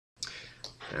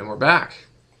And we're back.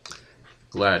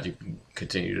 Glad you can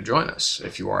continue to join us,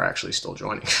 if you are actually still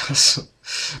joining us,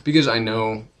 because I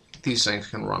know these things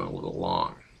can run a little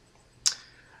long.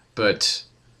 But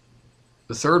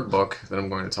the third book that I'm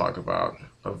going to talk about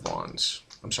of Vaughan's,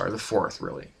 I'm sorry, the fourth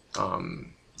really,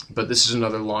 but this is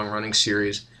another long-running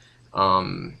series,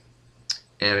 and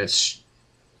it's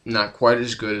not quite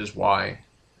as good as Why,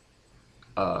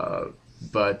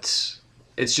 but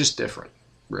it's just different,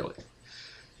 really.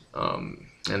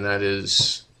 And that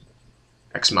is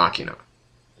Ex Machina.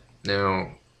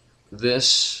 Now,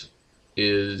 this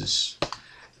is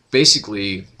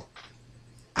basically,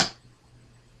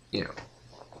 you know,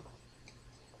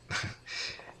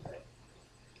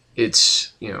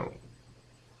 it's,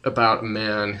 about a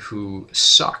man who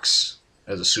sucks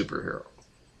as a superhero.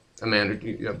 A man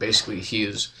who, basically he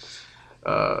is,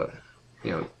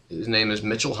 his name is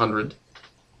Mitchell Hundred,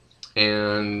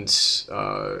 and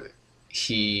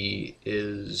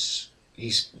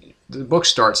the book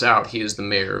starts out, he is the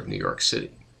mayor of New York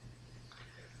City.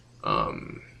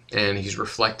 And he's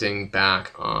reflecting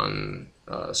back on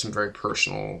some very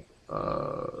personal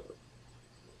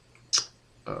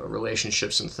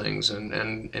relationships and things,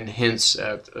 and hints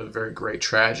at a very great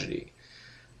tragedy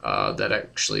that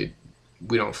actually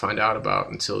we don't find out about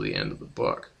until the end of the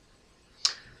book.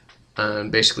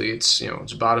 And basically it's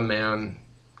about a man,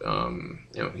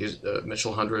 he's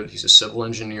Mitchell Hundred, he's a civil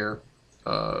engineer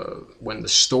when the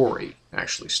story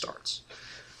actually starts.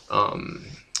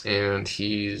 And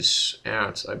he's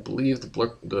at, I believe,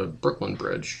 the Brooklyn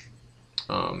Bridge,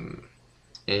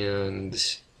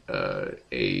 and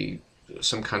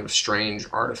some kind of strange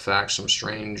artifact, some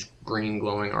strange green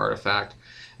glowing artifact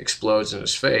explodes in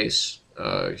his face.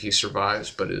 He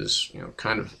survives, but is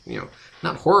kind of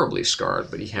not horribly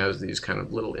scarred, but he has these kind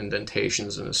of little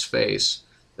indentations in his face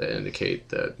that indicate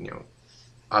that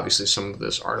obviously some of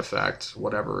this artifact,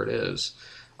 whatever it is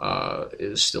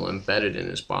still embedded in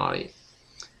his body.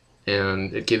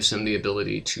 And it gives him the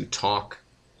ability to talk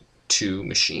to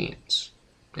machines.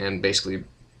 And basically,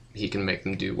 he can make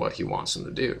them do what he wants them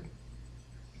to do.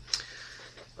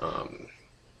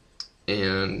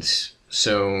 And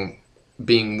so,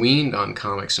 being weaned on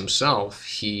comics himself,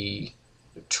 he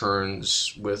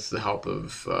turns, with the help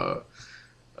of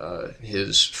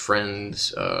his friend,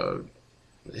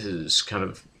 his kind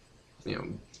of,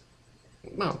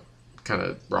 kind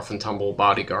of rough and tumble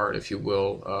bodyguard, if you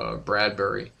will,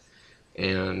 Bradbury,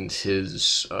 and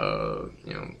his,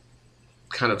 kind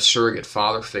of surrogate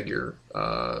father figure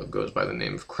goes by the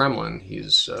name of Kremlin.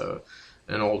 He's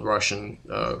an old Russian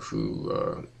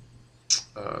who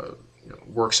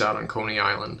works out on Coney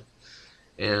Island,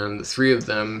 and the three of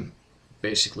them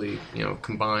basically,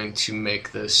 combine to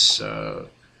make this, to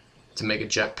make a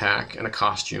jetpack and a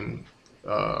costume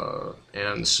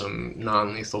and some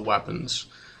non-lethal weapons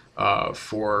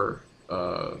for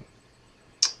the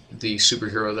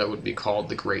superhero that would be called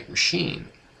the Great Machine.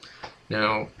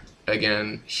 Now,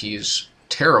 again, he's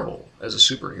terrible as a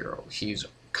superhero. He's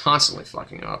constantly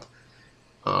fucking up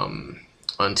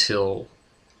until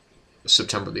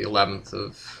September the 11th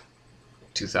of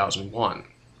 2001,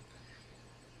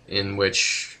 in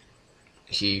which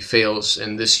he fails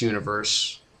in this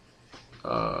universe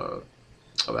of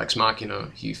Ex Machina.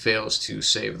 He fails to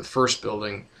save the first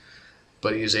building,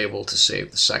 but he is able to save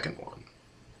the second one.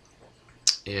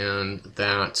 And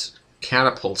that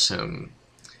catapults him,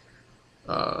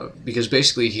 because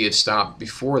basically he had stopped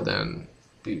before then,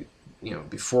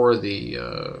 before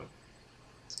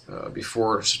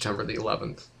September the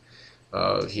 11th.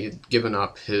 He had given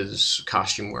up his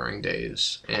costume-wearing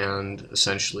days and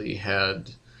essentially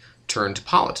had turned to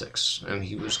politics, and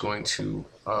he was going to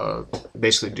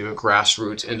basically do a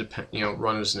grassroots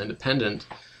run as an independent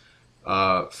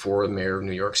for the mayor of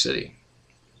New York City.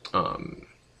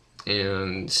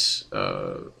 And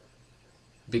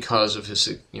because of his,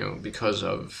 because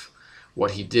of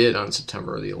what he did on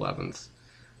September the 11th,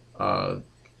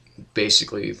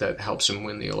 basically that helps him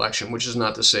win the election, which is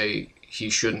not to say he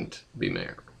shouldn't be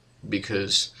mayor,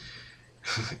 because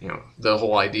the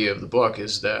whole idea of the book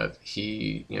is that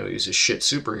he, he's a shit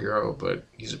superhero, but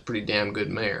he's a pretty damn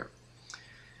good mayor.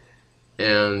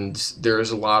 And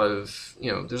there's a lot of,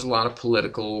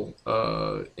 political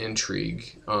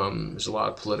intrigue. There's a lot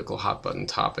of political hot button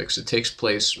topics. It takes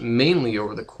place mainly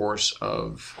over the course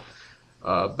of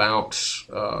about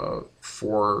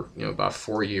 4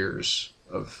 years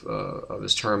of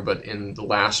his term. But in the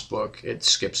last book, it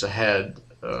skips ahead,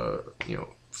 to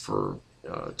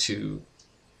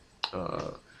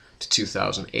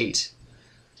 2008.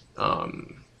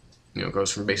 It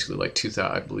goes from basically like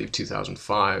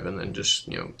 2005, and then just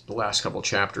the last couple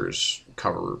chapters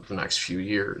cover the next few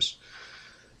years.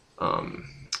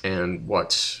 and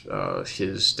what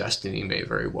his destiny may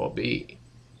very well be.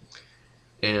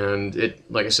 And it,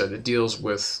 like I said, it deals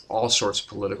with all sorts of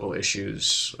political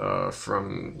issues,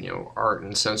 from art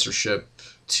and censorship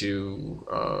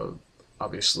to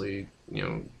obviously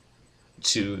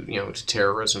to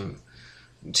terrorism,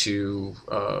 to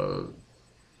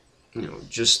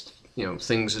just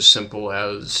things as simple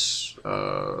as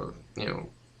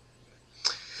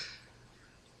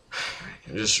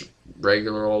just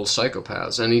regular old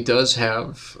psychopaths. And he does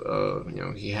have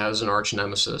he has an arch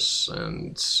nemesis,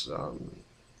 and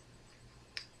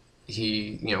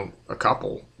a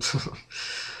couple.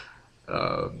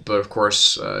 But of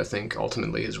course, I think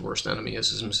ultimately his worst enemy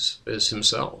is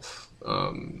himself.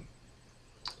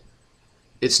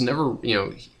 It's never,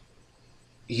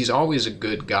 he's always a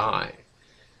good guy.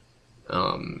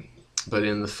 But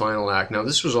in the final act, now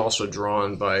this was also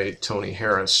drawn by Tony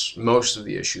Harris. Most of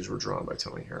the issues were drawn by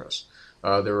Tony Harris.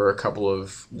 There were a couple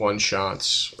of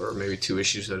one-shots, or maybe 2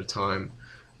 issues at a time,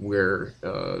 where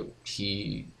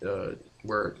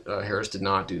Harris did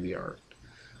not do the art.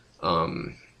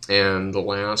 And the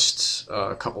last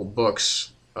couple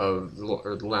books or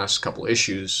the last couple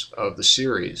issues of the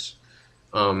series,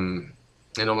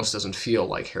 it almost doesn't feel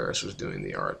like Harris was doing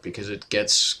the art, because it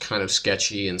gets kind of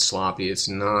sketchy and sloppy. It's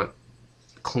not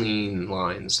clean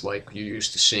lines like you're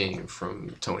used to seeing from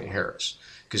Tony Harris,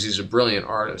 because he's a brilliant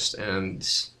artist, and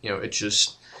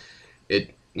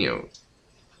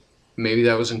maybe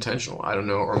that was intentional, I don't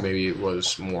know, or maybe it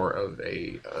was more of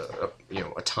a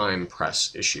time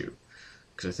press issue,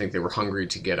 because I think they were hungry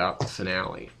to get out the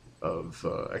finale of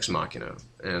Ex Machina,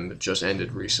 and it just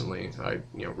ended recently. I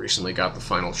recently got the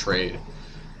final trade,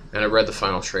 and I read the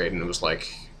final trade, and it was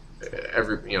like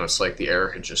it's like the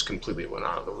air had just completely went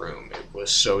out of the room. It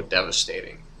was so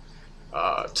devastating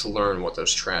to learn what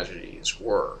those tragedies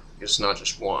were. It's not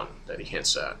just one that he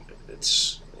hints at.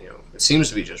 It's it seems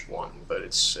to be just one, but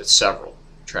it's several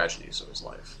tragedies in his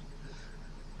life.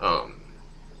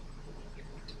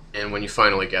 And when you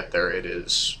finally get there, it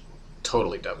is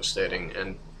totally devastating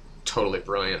and totally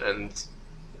brilliant. And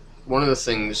one of the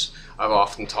things I've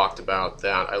often talked about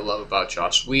that I love about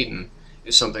Joss Whedon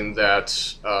is something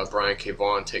that Brian K.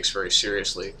 Vaughan takes very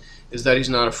seriously, is that he's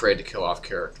not afraid to kill off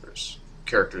characters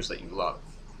that you love.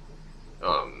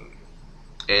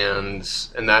 And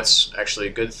that's actually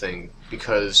a good thing,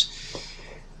 because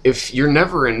if you're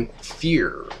never in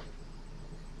fear,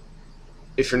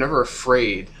 if you're never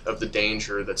afraid of the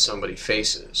danger that somebody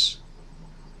faces,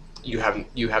 you have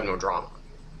no drama.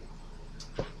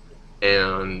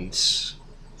 And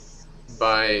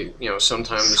by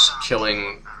sometimes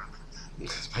killing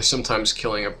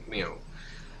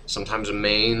sometimes a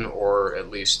main, or at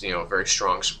least a very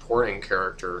strong supporting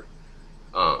character,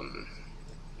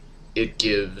 it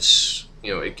gives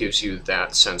you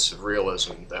that sense of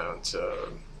realism that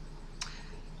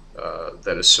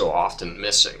is so often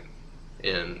missing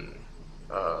in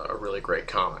a really great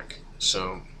comic.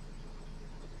 So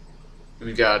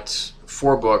we've got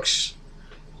 4 books.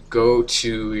 Go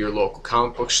to your local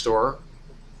comic book store.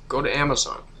 Go to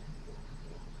Amazon.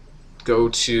 Go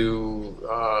to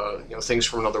Things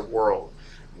from Another World.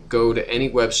 Go to any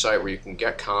website where you can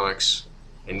get comics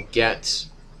and get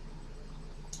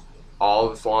all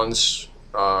of Vaughn's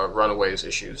Runaways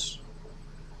issues.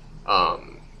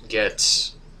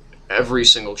 Get every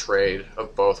single trade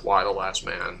of both Why the Last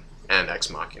Man and Ex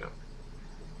Machina.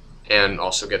 And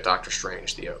also get Doctor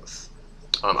Strange, The Oath.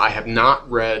 I have not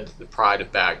read The Pride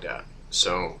of Baghdad,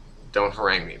 so don't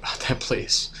harangue me about that,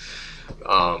 please.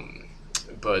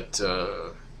 But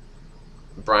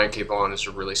Brian K. Vaughan is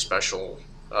a really special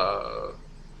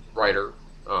writer,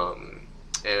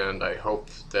 and I hope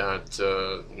that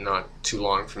not too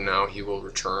long from now he will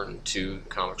return to the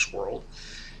comics world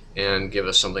and give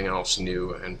us something else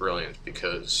new and brilliant,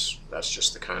 because that's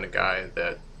just the kind of guy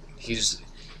that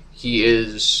he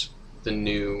is the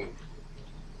new.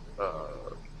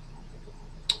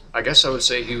 I guess I would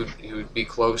say he would be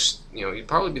close. He'd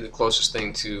probably be the closest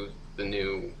thing to the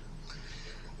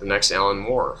next Alan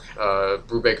Moore.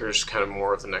 Brubaker's kind of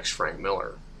more of the next Frank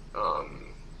Miller,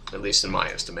 at least in my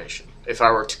estimation. If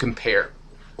I were to compare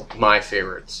my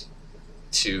favorites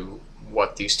to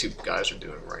what these 2 guys are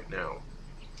doing right now.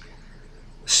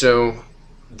 So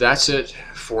that's it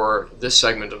for this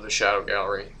segment of the Shadow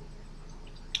Gallery,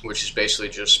 which is basically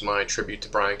just my tribute to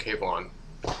Brian K. Vaughan.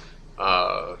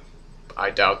 I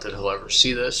doubt that he'll ever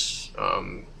see this,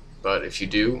 but if you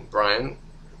do, Brian,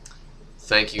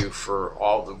 thank you for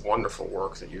all the wonderful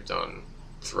work that you've done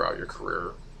throughout your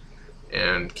career,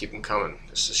 and keep them coming.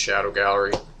 This is Shadow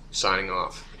Gallery, signing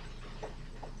off.